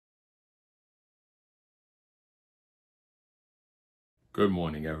Good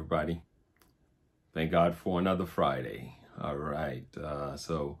morning, everybody. Thank God for another Friday. All right.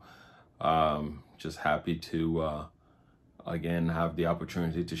 Just happy to again have the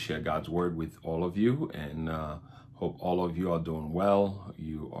opportunity to share God's word with all of you, and hope all of you are doing well.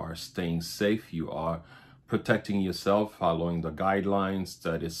 You are staying safe. You are protecting yourself, following the guidelines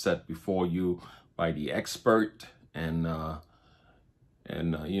that is set before you by the expert, and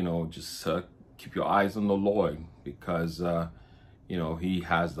just keep your eyes on the Lord, because he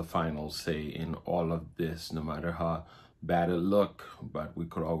has the final say in all of this, no matter how bad it look, but we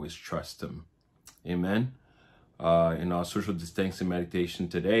could always trust him. Amen. In our social distancing meditation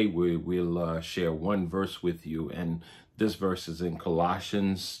today, we'll share one verse with you, and this verse is in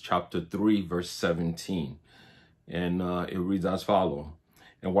Colossians chapter 3, verse 17. And it reads as follows: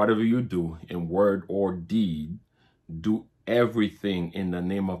 "And whatever you do in word or deed, do everything in the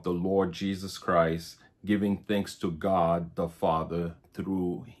name of the Lord Jesus Christ, giving thanks to God the Father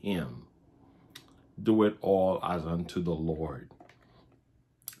through him." Do it all as unto the Lord.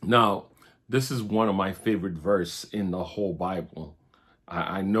 Now, this is one of my favorite verses in the whole Bible.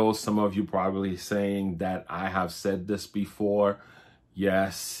 I know some of you probably saying that I have said this before.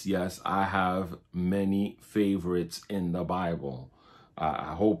 Yes, I have many favorites in the Bible.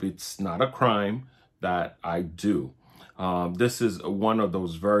 I hope it's not a crime that I do. This is one of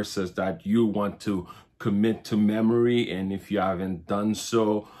those verses that you want to commit to memory, and if you haven't done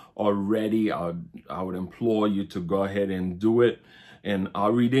so already, I would implore you to go ahead and do it. And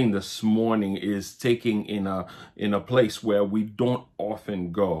our reading this morning is taking in a place where we don't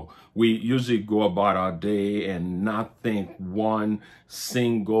often go. We usually go about our day and not think one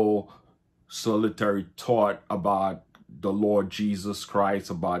single solitary thought about the Lord Jesus Christ,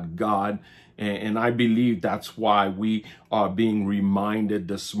 about God. And I believe that's why we are being reminded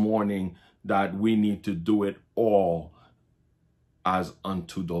this morning that we need to do it all as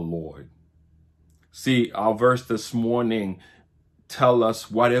unto the Lord. See, our verse this morning tell us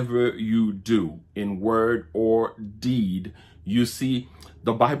whatever you do in word or deed. You see,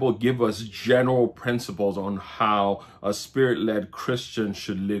 the Bible gives us general principles on how a spirit-led Christian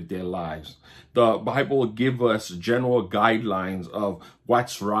should live their lives. The Bible gives us general guidelines of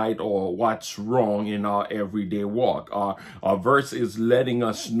what's right or what's wrong in our everyday walk. Our verse is letting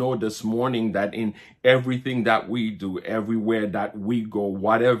us know this morning that in everything that we do, everywhere that we go,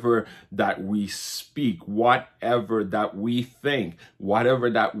 whatever that we speak, whatever that we think, whatever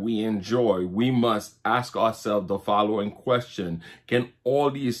that we enjoy, we must ask ourselves the following question: can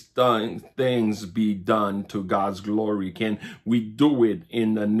all these things be done to God's glory? Can we do it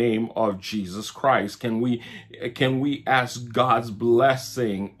in the name of Jesus Christ? Can we ask God's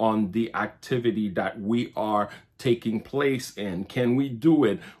blessing on the activity that we are taking place in? Can we do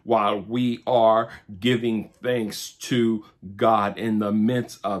it while we are giving thanks to God in the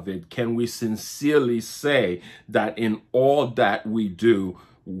midst of it? Can we sincerely say that in all that we do,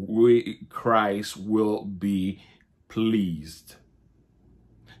 Christ will be pleased?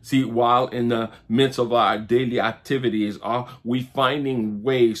 See, while in the midst of our daily activities, are we finding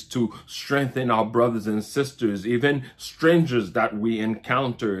ways to strengthen our brothers and sisters, even strangers that we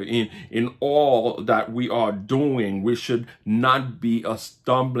encounter? In all that we are doing, we should not be a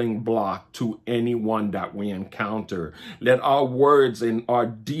stumbling block to anyone that we encounter. Let our words and our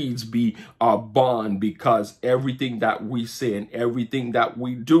deeds be our bond, because everything that we say and everything that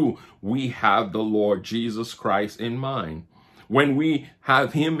we do, we have the Lord Jesus Christ in mind. When we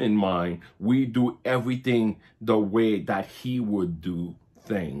have him in mind, we do everything the way that he would do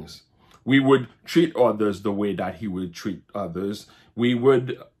things. We would treat others the way that he would treat others. We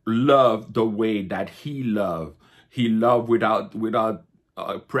would love the way that he loved. He loved without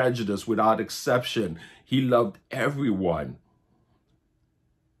prejudice, without exception. He loved everyone.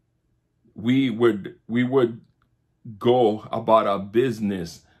 We would go about our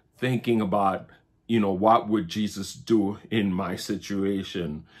business thinking about, what would Jesus do in my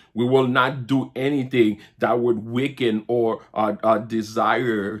situation? We will not do anything that would weaken or our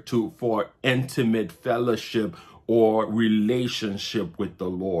desire for intimate fellowship or relationship with the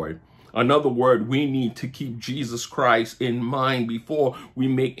Lord. In other words, we need to keep Jesus Christ in mind before we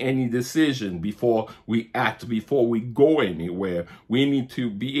make any decision, before we act, before we go anywhere. We need to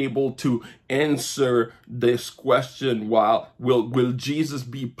be able to answer this question: will Jesus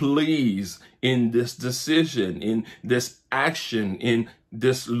be pleased in this decision, in this action, in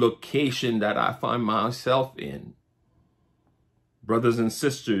this location that I find myself in? Brothers and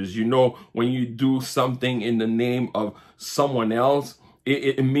sisters, when you do something in the name of someone else,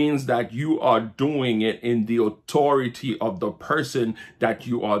 it means that you are doing it in the authority of the person that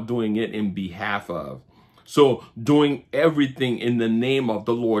you are doing it in behalf of. So doing everything in the name of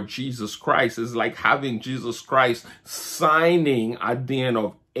the Lord Jesus Christ is like having Jesus Christ signing at the end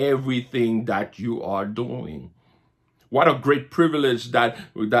of everything that you are doing. What a great privilege that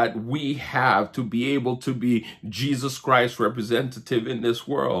we have to be able to be Jesus Christ's representative in this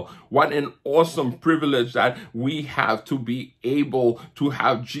world. What an awesome privilege that we have to be able to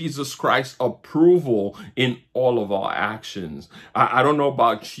have Jesus Christ's approval in all of our actions. I don't know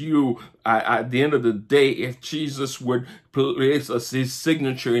about you. At the end of the day, if Jesus would place his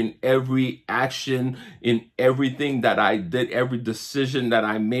signature in every action, in everything that I did, every decision that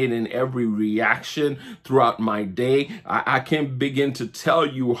I made, in every reaction throughout my day, I can't begin to tell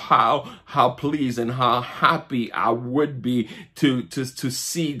you how pleased and how happy I would be to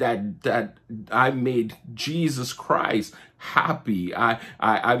see that I made Jesus Christ happy.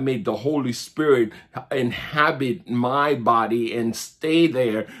 I made the Holy Spirit inhabit my body and stay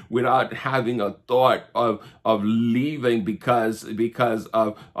there without having a thought of leaving because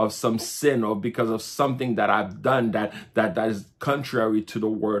of some sin or because of something that I've done that is contrary to the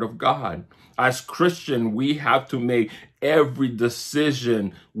Word of God. As Christian, we have to make every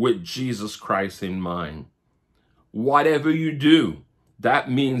decision with Jesus Christ in mind. Whatever you do,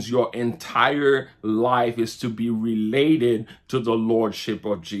 that means your entire life is to be related to the Lordship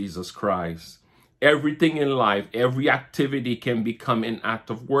of Jesus Christ. Everything in life, every activity can become an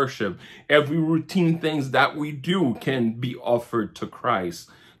act of worship. Every routine things that we do can be offered to Christ,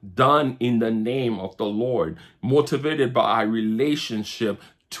 done in the name of the Lord, motivated by our relationship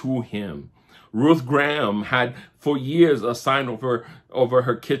to Him. Ruth Graham had for years a sign over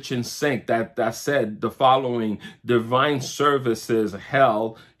her kitchen sink that said the following: divine services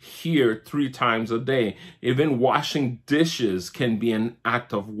held here 3 times a day. Even washing dishes can be an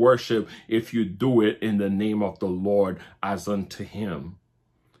act of worship if you do it in the name of the Lord as unto Him.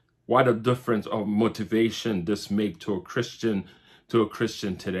 What a difference of motivation this makes to a Christian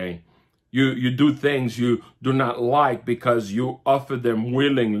today. You do things you do not like because you offer them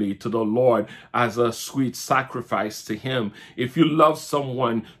willingly to the Lord as a sweet sacrifice to Him. If you love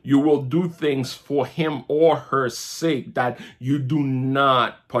someone, you will do things for him or her sake that you do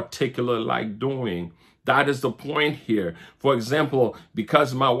not particularly like doing. That is the point here. For example,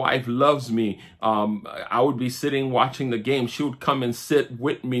 because my wife loves me, I would be sitting watching the game. She would come and sit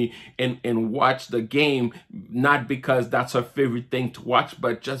with me and watch the game, not because that's her favorite thing to watch,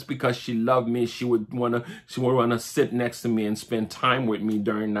 but just because she loved me. She would wanna sit next to me and spend time with me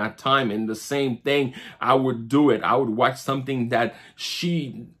during that time. And the same thing, I would do it. I would watch something that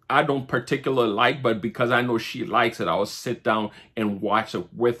I don't particularly like, but because I know she likes it, I would sit down and watch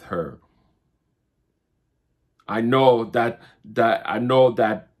it with her. I know that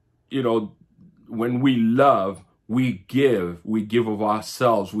when we love, we give of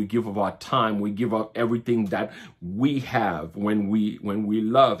ourselves, we give of our time, we give of everything that we have when we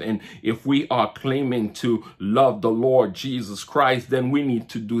love. And if we are claiming to love the Lord Jesus Christ, then we need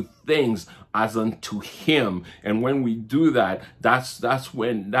to do things as unto Him. And when we do that, that's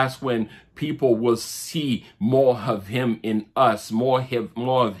when people will see more of Him in us, more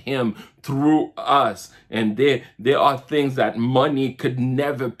of Him through us. And there are things that money could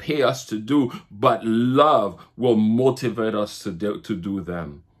never pay us to do, but love will motivate us to do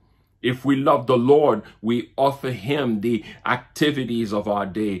them. If we love the Lord, we offer Him the activities of our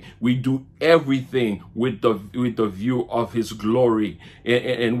day. We do everything with the view of His glory,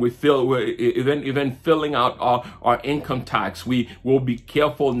 and we feel even filling out our income tax. We will be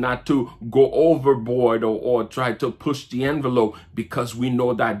careful not to go overboard or try to push the envelope because we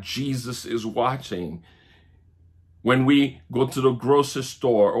know that Jesus is watching. When we go to the grocery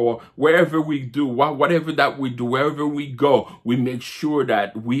store or wherever we do, whatever that we do, wherever we go, we make sure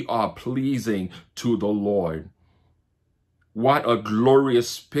that we are pleasing to the Lord. What a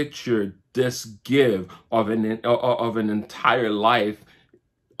glorious picture this gives of an entire life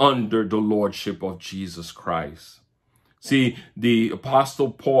under the Lordship of Jesus Christ. See, the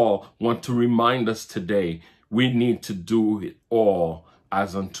Apostle Paul wants to remind us today, we need to do it all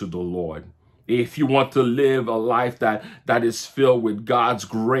as unto the Lord. If you want to live a life that is filled with God's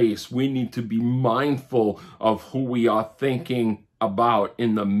grace, we need to be mindful of who we are thinking about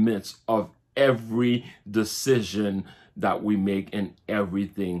in the midst of every decision that we make and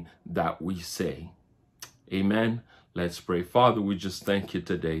everything that we say. Amen. Let's pray. Father, we just thank you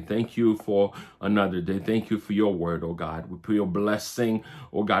today. Thank you for another day. Thank you for your word, oh God. We pray your blessing,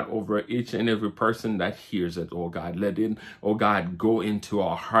 oh God, over each and every person that hears it, oh God. Let it, oh God, go into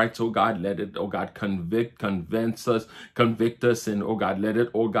our hearts, oh God. Let it, oh God, convict us, and oh God, let it,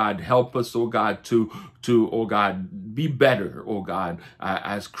 oh God, help us, oh God, to oh God, be better, oh God,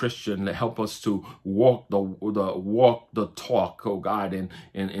 as Christian. Help us to walk the talk, oh God,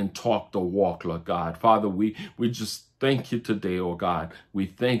 and talk the walk, Lord God. Father, we just thank you today, oh God. We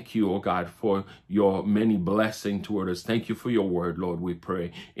thank you, oh God, for your many blessings toward us. Thank you for your word, Lord, we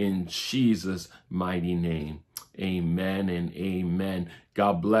pray in Jesus' mighty name. Amen and amen.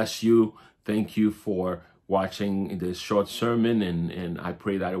 God bless you. Thank you for watching this short sermon, and I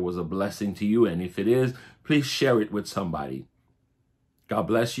pray that it was a blessing to you. And if it is, please share it with somebody. God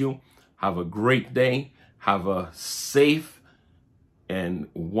bless you. Have a great day. Have a safe and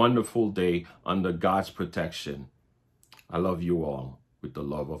wonderful day under God's protection. I love you all with the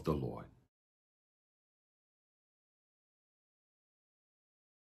love of the Lord.